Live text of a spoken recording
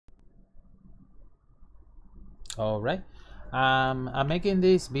All right. I'm making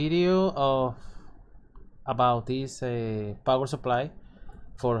this video about this power supply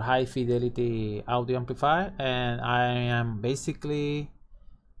for high fidelity audio amplifier, and I am basically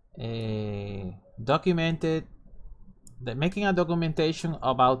documented making a documentation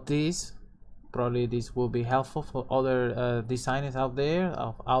about this. Probably this will be helpful for other designers out there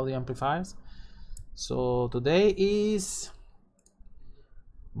of audio amplifiers. So today is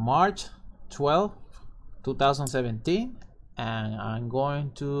March 12th 2017, and I'm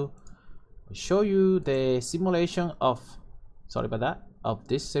going to show you the simulation of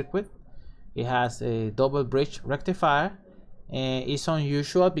this circuit. It has a double bridge rectifier, and it's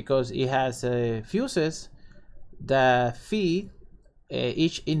unusual because it has fuses that feed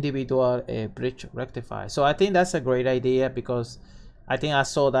each individual bridge rectifier. So I think that's a great idea because I think I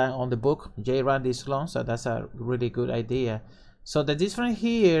saw that on the book J. Randy Sloan, so that's a really good idea. So the difference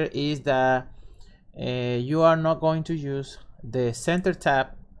here is that you are not going to use the center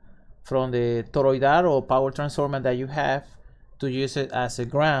tap from the toroidal or power transformer that you have to use it as a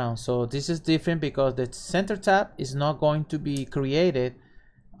ground. So this is different because the center tap is not going to be created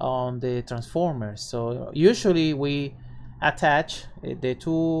on the transformer. So usually we attach the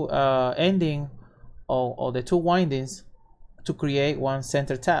two ending or the two windings to create one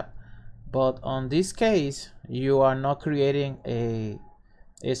center tap, but on this case you are not creating a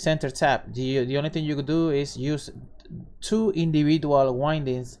center tap. The only thing you could do is use two individual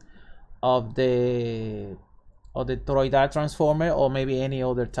windings of the toroidal transformer, or maybe any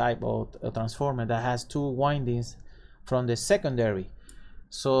other type of transformer that has two windings from the secondary.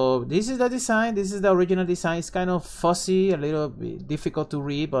 So this is the design. This is the original design. It's kind of fuzzy, a little bit difficult to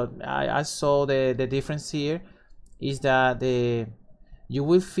read, but I saw the difference here is that you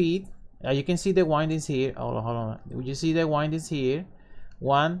will feed, you can see the windings here. Hold on. You see the windings here,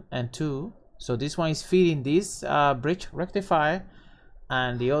 1 and 2. So this one is feeding this bridge rectifier,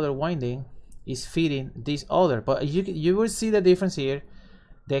 and the other winding is feeding this other. But you will see the difference here.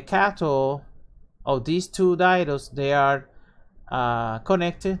 The cathode of these two diodes, they are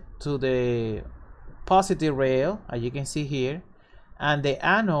connected to the positive rail, as you can see here, and the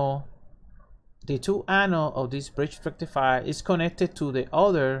anode, the two anode of this bridge rectifier is connected to the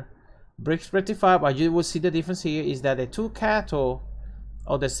other bridge rectifier. But you will see the difference here is that the two cathode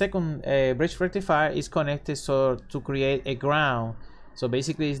of the second bridge rectifier is connected so to create a ground. So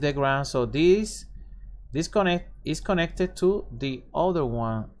basically it's the ground. So this connect is connected to the other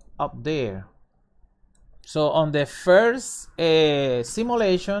one up there. So on the first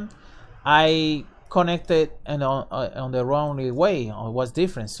simulation, I connected on the wrong way. It was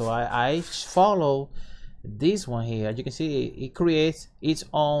different. So I follow this one here. As you can see, it creates its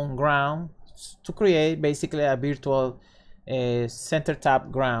own ground to create basically a virtual center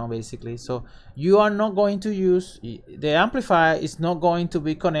tap ground, basically. So you are not going to use, the amplifier is not going to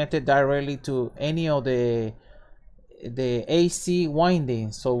be connected directly to any of the AC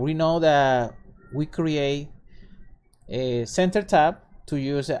windings. So we know that we create a center tap to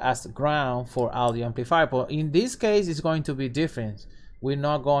use it as ground for audio amplifier, but in this case it's going to be different. We're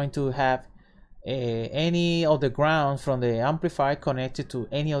not going to have any of the ground from the amplifier connected to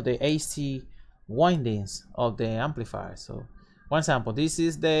any of the AC windings of the amplifier. So one example, this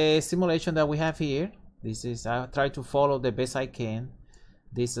is the simulation that we have here. This is, I try to follow the best I can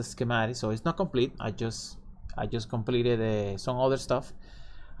this schematic, so it's not complete. I just completed some other stuff.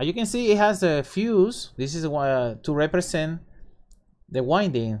 As you can see, it has a fuse. This is to represent the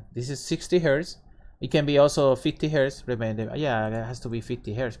winding. This is 60 hertz. It can be also 50 hertz. Remember, yeah, it has to be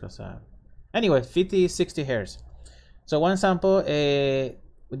 50 hertz because anyway, 60 hertz. So one sample,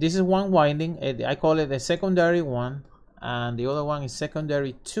 this is one winding. I call it the secondary one, and the other one is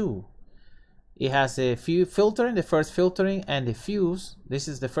secondary 2. It has a few filtering, the first filtering, and the fuse. This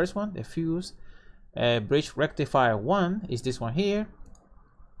is the first one, the fuse. Bridge rectifier 1 is this one here,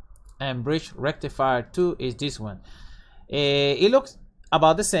 and bridge rectifier 2 is this one. It looks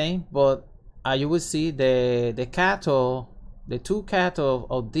about the same, but you will see the cathode, the two cathode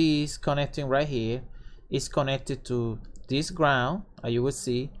of these connecting right here is connected to this ground. You will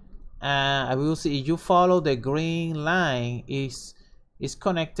see, and we will see if you follow the green line is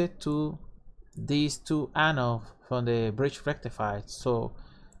connected to these two anodes from the bridge rectifier. So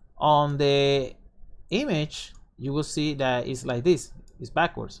on the image you will see that it's like this. It's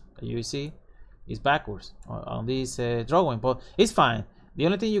backwards. You see it's backwards on this drawing, but it's fine. The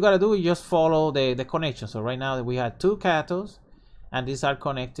only thing you gotta do is just follow the connection. So right now we have two cathodes, and these are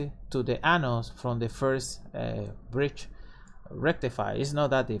connected to the anodes from the first bridge rectifier. It's not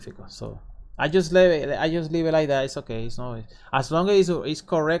that difficult. So I just leave it like that. It's okay. It's not, as long as it's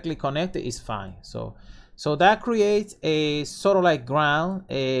correctly connected, it's fine. So So that creates a sort of like ground,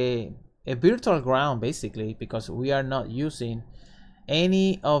 a virtual ground basically, because we are not using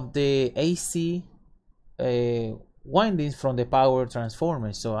any of the AC windings from the power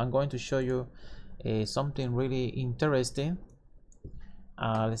transformer. So I'm going to show you something really interesting.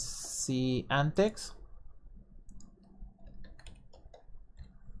 Let's see Antex.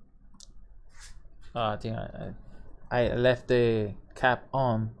 I think I left the cap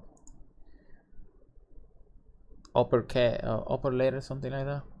on. Upper letter, something like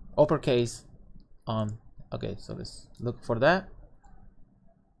that. Uppercase on. Okay, so let's look for that.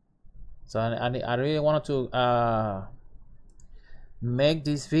 So I really wanted to make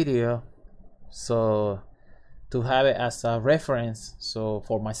this video so to have it as a reference, so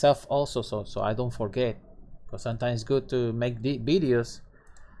for myself also, so I don't forget, because sometimes it's good to make the videos.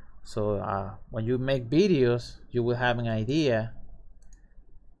 So when you make videos, you will have an idea,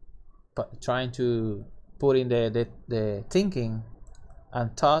 but trying to put in the thinking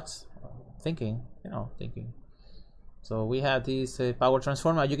and thoughts, thinking. So we have this power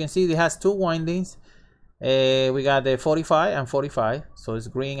transformer. You can see it has two windings. We got the 45 and 45, so it's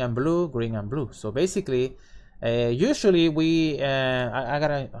green and blue. So basically, usually we I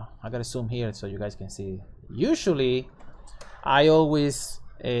gotta zoom here so you guys can see. Usually I always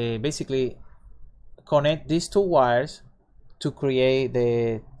basically connect these two wires to create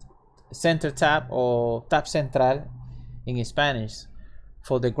the center tap, or tap central in Spanish,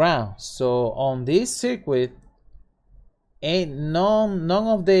 for the ground. So on this circuit, none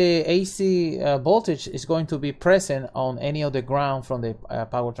of the AC voltage is going to be present on any of the ground from the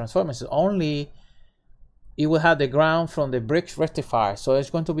power transformers. So only it will have the ground from the bridge rectifier. So it's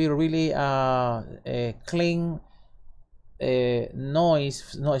going to be really a clean,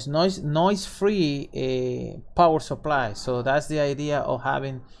 noise-free power supply. So that's the idea of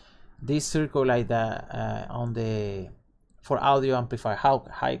having this circuit like that for audio amplifier,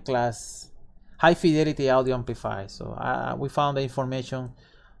 high fidelity audio amplifier. So we found the information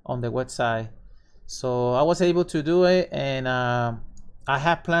on the website, so I was able to do it, and I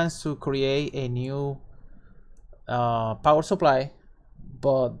have plans to create a new power supply,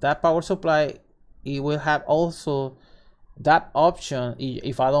 but that power supply, it will have also that option.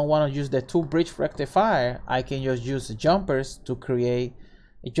 If I don't want to use the two bridge rectifier, I can just use the jumpers to create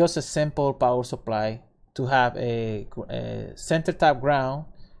just a simple power supply to have a center tap ground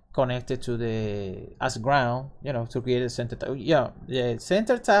connected to the as ground, to create a center tap. The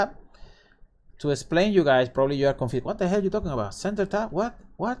center tap, to explain you guys, probably you are confused. What the hell are you talking about? Center tap? What?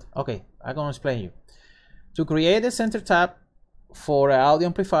 Okay, I'm gonna explain you. To create a center tap for an audio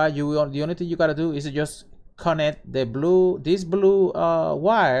amplifier, the only thing you gotta do is just connect this blue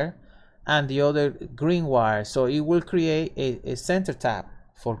wire and the other green wire, so it will create a center tap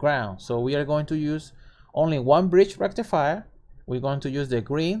for ground. So we are going to use only one bridge rectifier. We're going to use the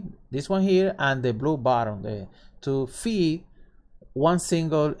green, this one here, and the blue bottom to feed one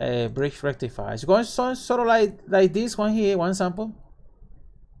single bridge rectifier. It's going sort of like this one here, one sample,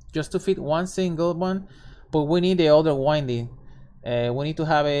 just to fit one single one, but we need the other winding. We need to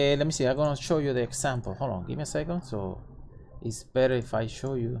have a, let me see, I'm going to show you the example. Hold on, give me a second. So it's better if I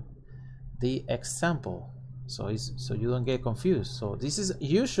show you the example, so you don't get confused. So this is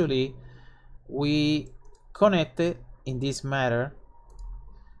usually we connect it in this matter,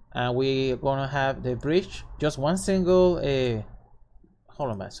 and we're gonna have the bridge, just one single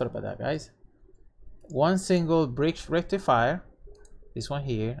hold on back, sorry about that guys, one single bridge rectifier, this one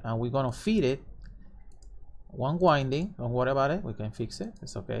here, and we're gonna feed it one winding. Don't worry about it, we can fix it,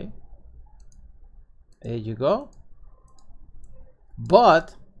 it's okay. There you go.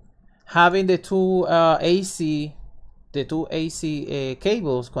 But having the two AC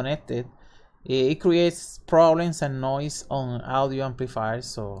cables connected, it creates problems and noise on audio amplifiers.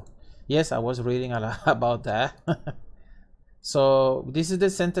 So yes, I was reading a lot about that. So this is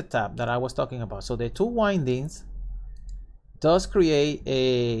the center tap that I was talking about. So the two windings does create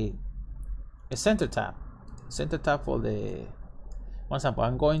a center tap for the one sample.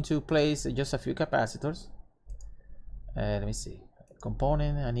 I'm going to place just a few capacitors. Let me see,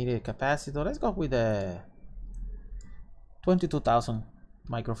 component, I need a capacitor. Let's go with the 22,000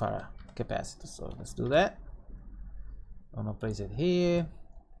 microfarad capacitor. So let's do that. I'm gonna place it here.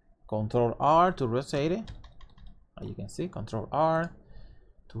 Control R to rotate it. As you can see, Control R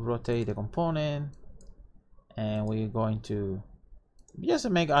to rotate the component, and we're going to just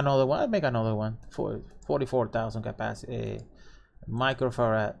make another one. I'll make another one for 44,000 capacity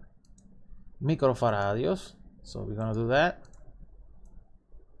microfaradios. So we're gonna do that.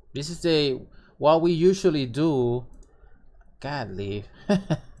 This is what we usually do. God leave.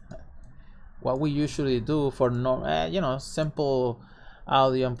 what we usually do for simple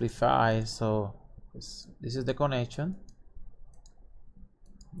audio amplifier. So this is the connection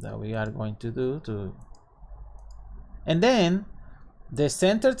that we are going to do and then the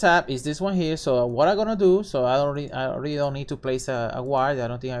center tab is this one here. So what I'm gonna do, so I really don't need to place a wire. I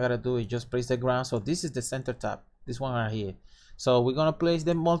don't think I gotta do it, just place the ground. So this is the center tab, this one right here. So we're gonna place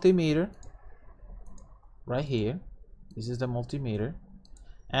the multimeter right here. This is the multimeter,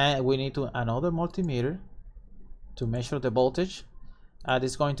 and we need another multimeter to measure the voltage.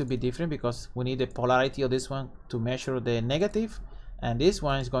 This is going to be different because we need the polarity of this one to measure the negative, and this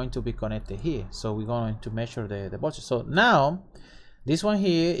one is going to be connected here. So we're going to measure the voltage. So now this one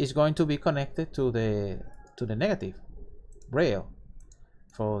here is going to be connected to the negative rail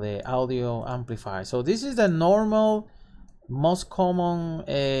for the audio amplifier. So this is the normal, most common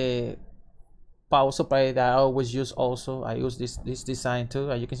power supply that I always use. Also, I use this design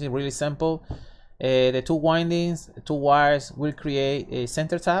too. As you can see, really simple. The two windings, two wires will create a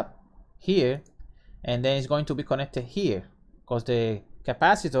center tab here, and then it's going to be connected here because the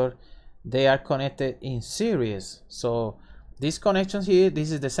capacitor, they are connected in series. So these connections here,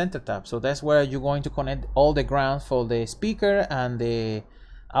 this is the center tab. So that's where you're going to connect all the ground for the speaker and the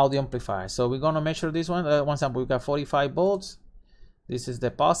audio amplifier. So we're going to measure this one. One sample, we got 45 volts. This is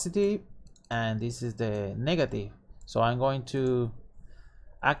the positive and this is the negative. So I'm going to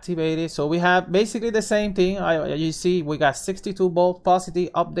activate it. So we have basically the same thing. You see we got 62 volts positive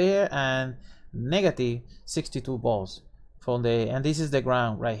up there and negative 62 volts from the, and this is the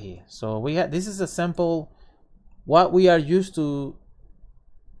ground right here. So we have, this is a simple, what we are used to.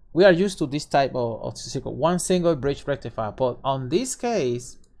 We are used to this type of one single bridge rectifier, but on this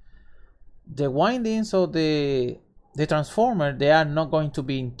case the windings of the transformer, they are not going to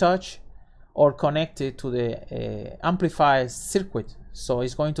be in touch or connected to the amplifier circuit. So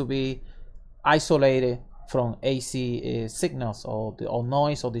it's going to be isolated from AC signals or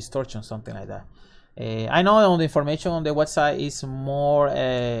noise or distortion, something like that. I know on the information on the website is more,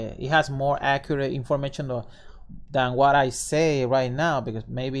 it has more accurate information than what I say right now, because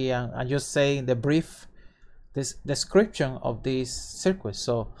maybe I'm just saying the brief description of this circuit.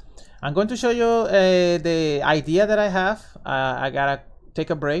 So I'm going to show you the idea that I have. I gotta take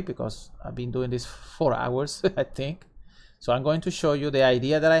a break because I've been doing this 4 hours I think. So I'm going to show you the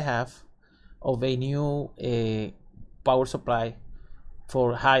idea that I have of a new power supply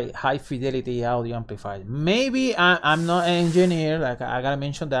for high fidelity audio amplifier. Maybe I'm not an engineer, like I gotta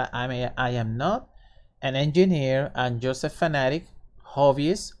mention that I am not an engineer. I'm just a fanatic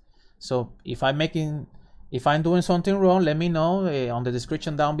hobbyist. So if I'm doing something wrong, let me know on the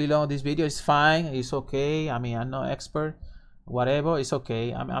description down below. This video is fine, it's okay. I mean, I'm not expert, whatever, it's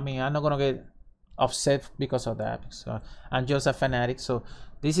okay. I mean, I'm not gonna get upset because of that. So I'm just a fanatic. So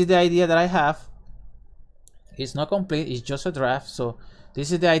this is the idea that I have. It's not complete, it's just a draft. So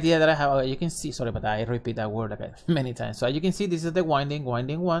this is the idea that I have. You can see, sorry but I repeat that word like many times. So you can see this is the winding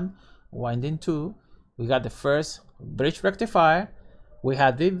 1, winding 2. We got the first bridge rectifier, we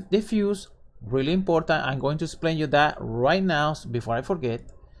have the fuse, really important. I'm going to explain you that right now before I forget.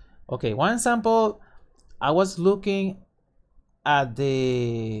 Okay, one sample, I was looking at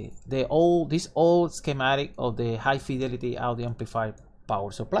this old schematic of the high fidelity audio amplifier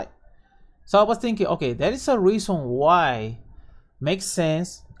power supply. So I was thinking, okay, there is a reason why. Makes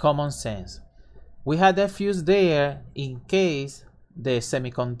sense, common sense. We had that fuse there in case the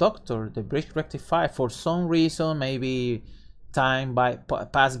semiconductor, the bridge rectifier, for some reason, maybe time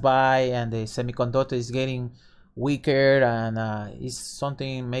passed by and the semiconductor is getting weaker and it's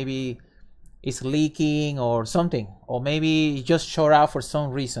something, maybe it's leaking or something, or maybe it just short out for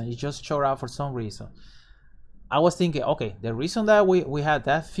some reason. I was thinking, okay, the reason that we had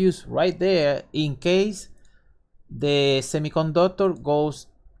that fuse right there in case the semiconductor goes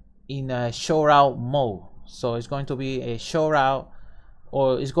in a short out mode. So it's going to be a short out,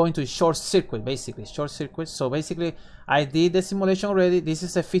 or it's going to short circuit, basically short circuit. So basically I did the simulation already. This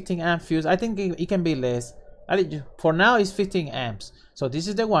is a 15 amp fuse. I think it can be less. For now it's 15 amps. So this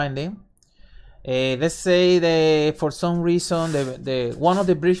is the winding. Let's say for some reason the one of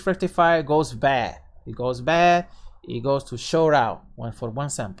the bridge rectifier goes bad. It goes to short out for one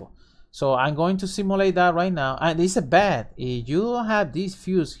sample. So I'm going to simulate that right now. And this is bad. If you don't have this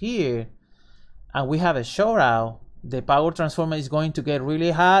fuse here and we have a short out, the power transformer is going to get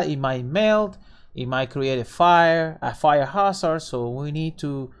really hot. It might melt. It might create a fire hazard. So we need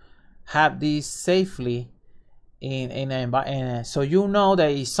to have this safely so you know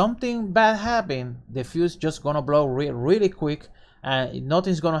that if something bad happens, the fuse just gonna blow really quick, and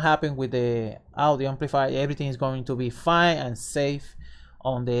nothing's gonna happen with the audio amplifier. Everything is going to be fine and safe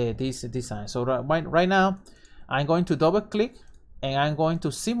on this design. So right now I'm going to double click and I'm going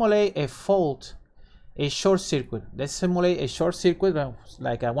to simulate a fault, a short circuit. Let's simulate a short circuit,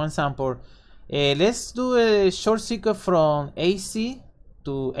 like one sample. Let's do a short circuit from AC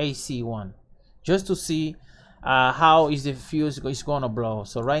to AC1, just to see how is the fuse is gonna blow.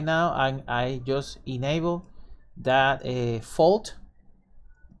 So right now I just enable that fault,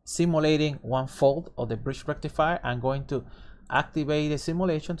 simulating one fault of the bridge rectifier. I'm going to activate the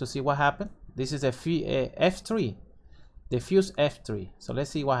simulation to see what happened. This is a F3, the fuse F3. So let's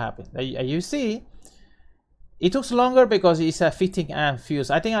see what happened. You see, it took longer because it's a 15 amp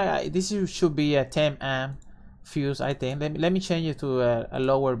fuse. I think this should be a 10 amp fuse. I think. Let me change it to a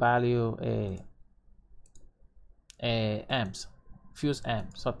lower value amps, fuse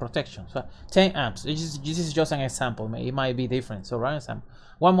amps, so protection. So 10 amps. This is just an example. It might be different. So run example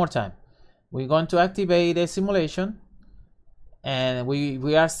one more time. We're going to activate the simulation, and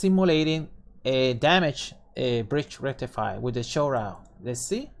we are simulating a damaged bridge rectifier with the show route. Let's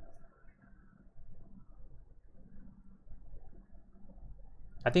see.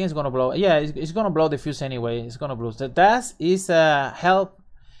 I think it's gonna blow. Yeah, it's gonna blow the fuse anyway. It's gonna blow. So that is a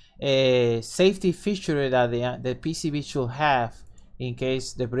safety feature that the PCB should have in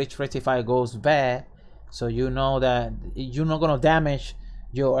case the bridge rectifier goes bad. So you know that you're not gonna damage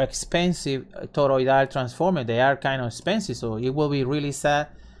your expensive toroidal transformer. They are kind of expensive, so it will be really sad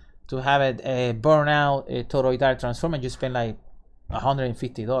to have a burn out toroidal transformer. You spend like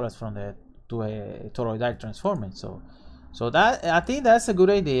 $150 from to a toroidal transformer. So that, I think that's a good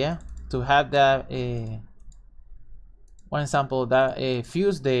idea to have that one example, that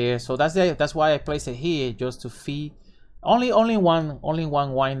fuse there. So that's why I place it here, just to feed. Only one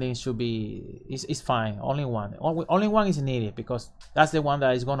winding should be is fine. Only one is needed, because that's the one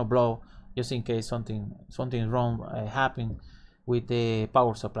that is gonna blow, just in case something wrong happen with the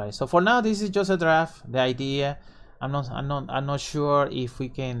power supply. So for now, this is just a draft. The idea, I'm not sure if we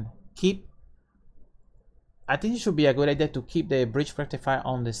can keep. I think it should be a good idea to keep the bridge rectifier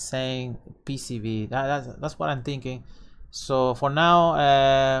on the same PCB. That's what I'm thinking. So for now,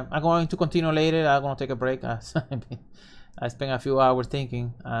 I'm going to continue later. I'm going to take a break. I spent a few hours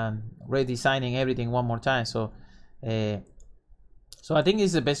thinking and redesigning everything one more time. So I think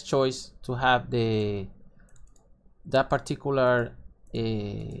it's the best choice to have that particular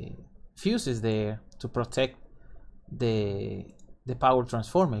fuses there to protect the power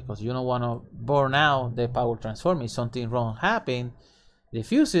transformer, because you don't want to burn out the power transformer. If something wrong happen, the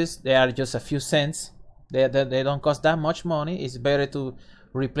fuses, they are just a few cents. They don't cost that much money. It's better to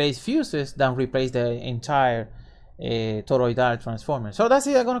replace fuses than replace the entire toroidal transformer. So that's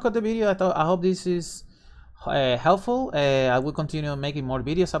it. I'm gonna cut the video. I hope this is helpful. I will continue making more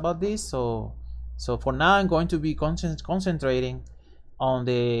videos about this. So for now, I'm going to be concentrating on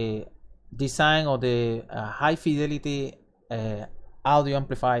the design of the high fidelity audio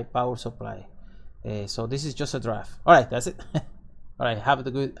amplified power supply. So this is just a draft. All right, that's it. All right, have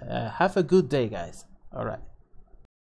a good day, guys. All right.